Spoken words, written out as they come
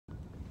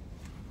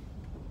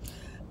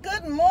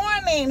Good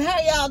morning.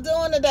 How y'all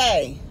doing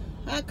today?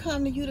 I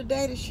come to you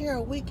today to share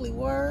a weekly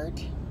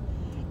word.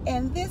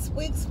 And this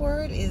week's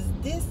word is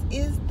this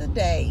is the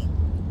day.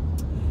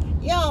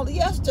 Y'all,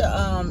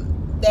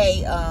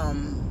 yesterday,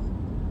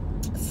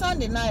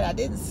 Sunday night, I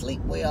didn't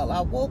sleep well. I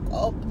woke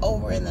up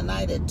over in the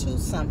night at 2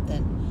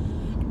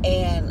 something,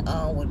 and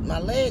my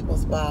leg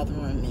was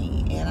bothering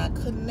me, and I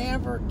could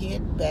never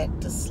get back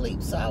to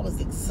sleep. So I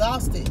was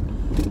exhausted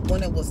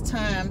when it was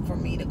time for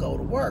me to go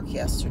to work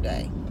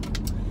yesterday.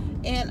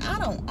 And I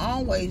don't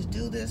always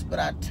do this, but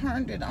I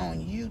turned it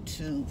on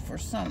YouTube for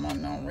some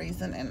unknown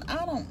reason, and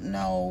I don't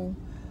know,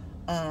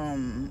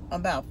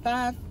 about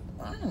 5,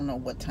 I don't know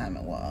what time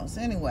it was.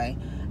 Anyway,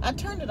 I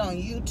turned it on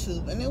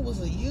YouTube, and it was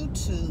a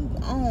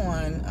YouTube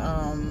on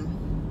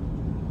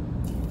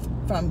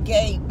from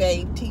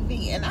Babe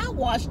TV, and I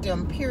watch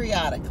them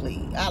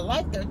periodically. I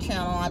like their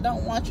channel. I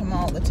don't watch them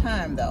all the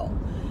time though.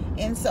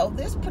 And so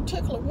this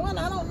particular one,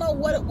 I don't know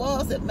what it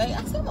was that made.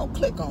 I said, I'm gonna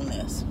click on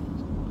this.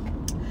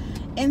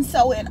 And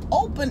so it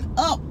opened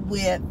up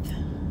with,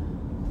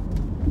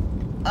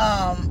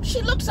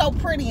 she looked so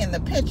pretty in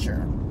the picture,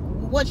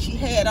 what she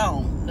had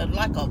on,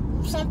 like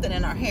something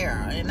in her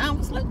hair. And I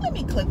was like, let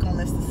me click on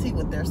this to see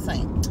what they're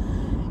saying.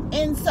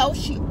 And so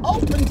she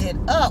opened it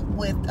up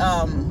with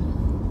a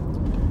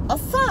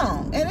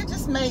song, and it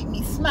just made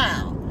me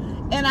smile.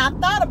 And I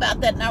thought about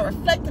that, and I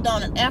reflected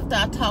on it after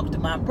I talked to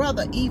my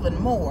brother even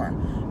more,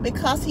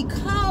 because he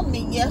called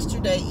me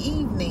yesterday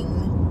evening.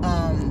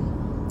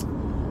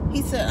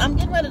 He said, I'm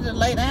getting ready to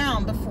lay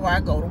down before I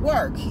go to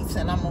work. He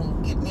said, I'm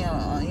going to get me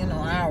an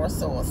hour or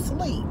so of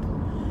sleep.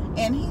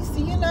 And he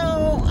said,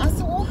 I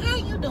said, well, how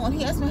you doing?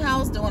 He asked me how I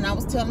was doing. I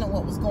was telling him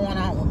what was going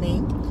on with me.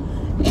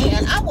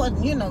 And I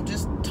wasn't,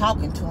 just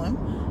talking to him.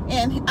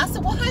 And I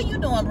said, well, how you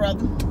doing,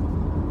 brother?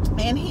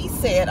 And he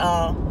said,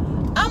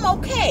 I'm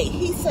okay.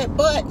 He said,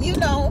 but,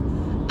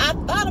 I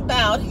thought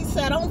about, he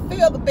said, I don't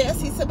feel the best.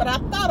 He said, but I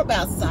thought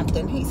about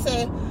something. He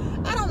said,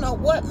 I don't know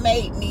what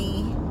made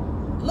me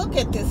look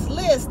at this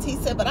list. He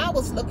said, but I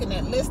was looking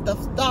at list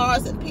of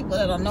stars and people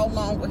that are no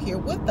longer here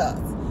with us.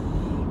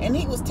 And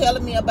he was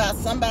telling me about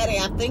somebody,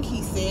 I think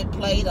he said,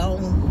 played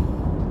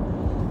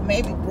on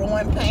maybe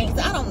Growing Pains.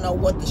 I don't know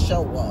what the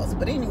show was.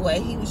 But anyway,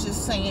 he was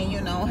just saying,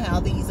 how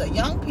these are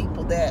young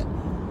people that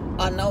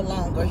are no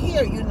longer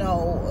here.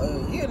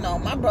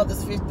 My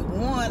brother's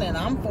 51 and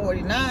I'm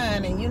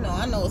 49. And,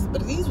 I know,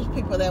 but these were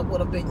people that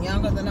would have been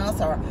younger than us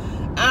or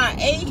our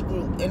age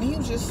group. And he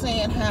was just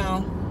saying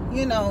how,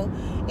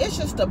 it's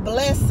just a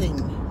blessing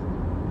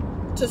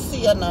to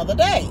see another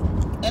day.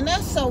 And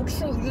that's so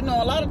true.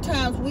 A lot of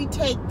times we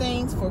take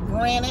things for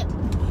granted,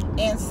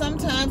 and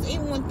sometimes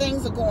even when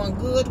things are going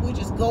good, we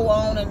just go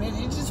on, and we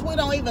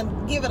don't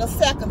even give it a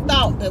second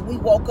thought that we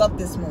woke up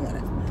this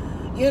morning.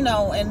 And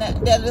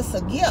that it's a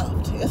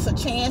gift. It's a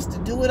chance to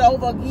do it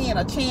over again,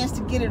 a chance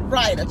to get it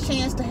right, a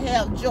chance to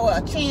have joy,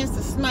 a chance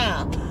to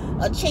smile,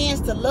 a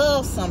chance to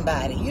love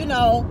somebody,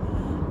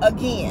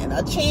 again,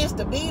 a chance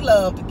to be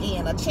loved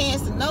again, a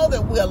chance to know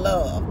that we're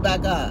loved by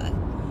God.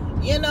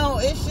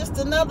 It's just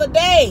another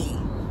day,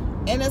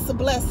 and it's a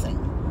blessing.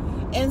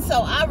 And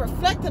so I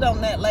reflected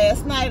on that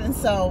last night, and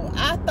so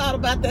I thought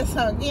about that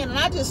song again, and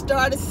I just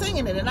started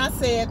singing it. And I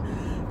said,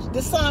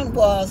 the song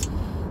was,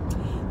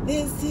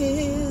 this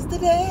is the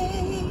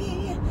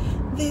day,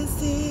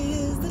 this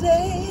is the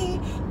day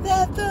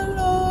that the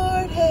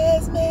Lord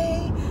has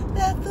made,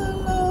 that the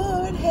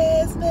Lord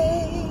has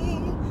made.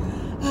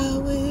 I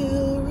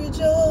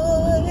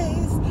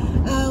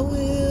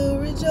will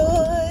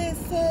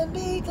rejoice and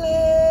be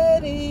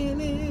glad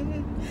in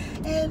it,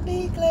 and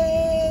be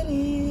glad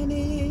in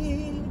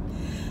it.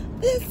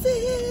 This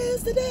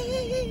is the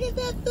day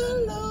that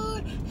the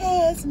Lord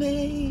has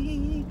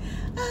made.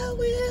 I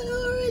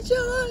will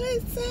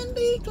rejoice and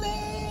be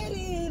glad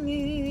in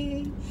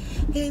it.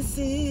 This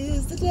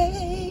is the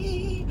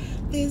day,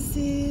 this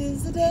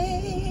is the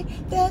day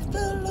that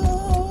the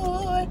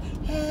Lord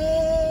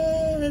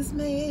has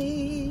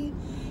made.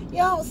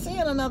 Y'all,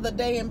 seeing another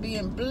day and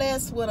being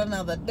blessed with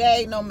another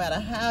day, no matter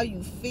how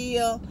you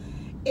feel,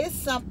 it's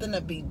something to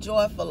be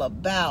joyful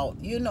about.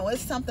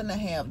 It's something to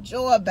have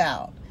joy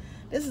about.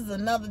 This is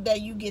another day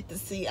you get to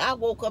see. I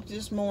woke up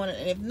this morning,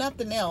 and if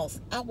nothing else,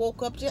 I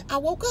woke up.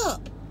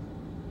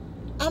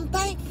 I'm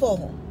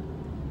thankful.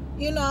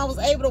 I was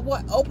able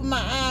to open my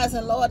eyes,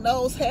 and Lord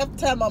knows half the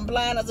time I'm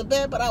blind as a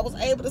bat, but I was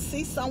able to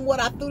see somewhat.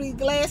 I threw these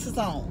glasses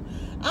on.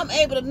 I'm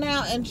able to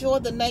now enjoy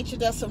the nature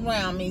that's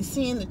around me,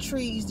 seeing the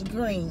trees, the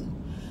green,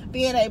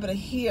 being able to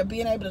hear,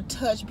 being able to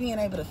touch, being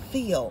able to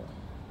feel,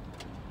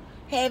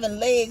 having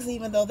legs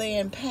even though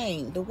they're in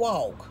pain, to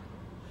walk.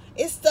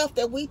 It's stuff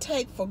that we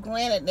take for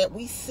granted that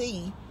we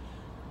see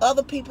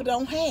other people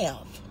don't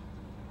have.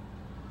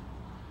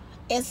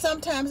 And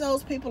sometimes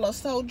those people are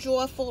so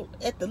joyful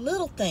at the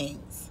little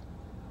things.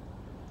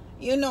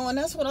 And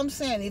that's what I'm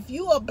saying. If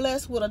you are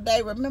blessed with a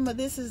day, remember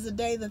this is the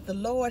day that the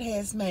Lord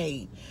has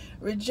made.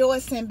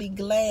 Rejoice and be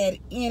glad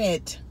in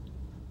it.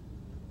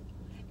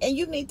 And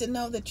you need to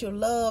know that you're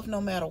loved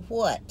no matter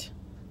what.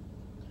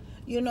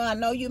 I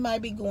know you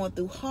might be going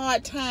through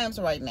hard times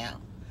right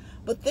now,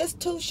 but this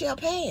too shall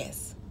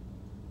pass.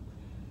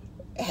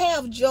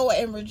 Have joy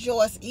and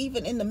rejoice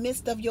even in the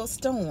midst of your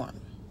storm.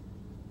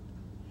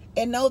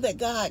 And know that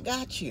God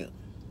got you.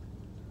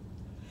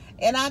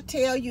 And I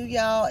tell you,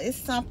 y'all, it's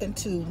something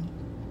to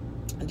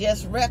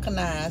just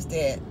recognize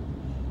that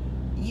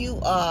you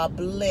are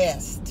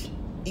blessed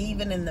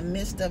even in the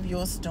midst of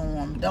your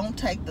storm. Don't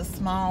take the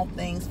small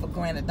things for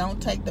granted.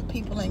 Don't take the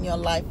people in your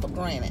life for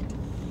granted.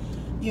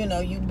 You know,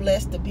 you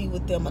blessed to be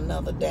with them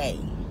another day.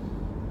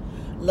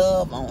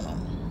 Love on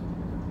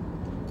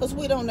them. Because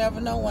we don't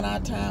ever know when our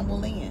time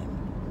will end.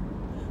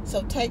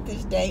 So take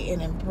this day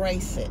and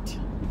embrace it.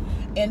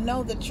 And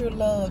know that you're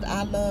loved.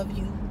 I love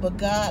you, but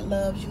God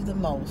loves you the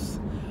most.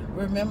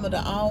 Remember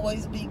to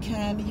always be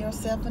kind to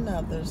yourself and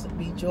others.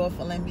 Be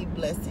joyful and be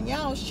blessed. And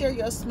y'all share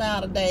your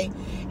smile today.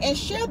 And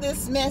share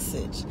this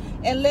message.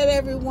 And let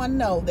everyone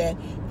know that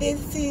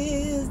this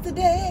is the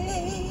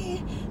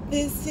day.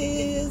 This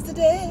is the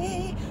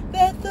day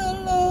that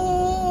the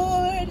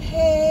Lord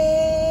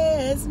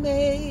has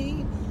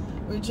made.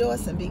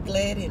 Rejoice and be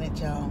glad in it,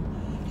 y'all.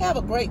 Have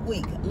a great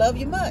week. Love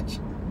you much.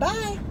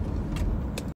 Bye.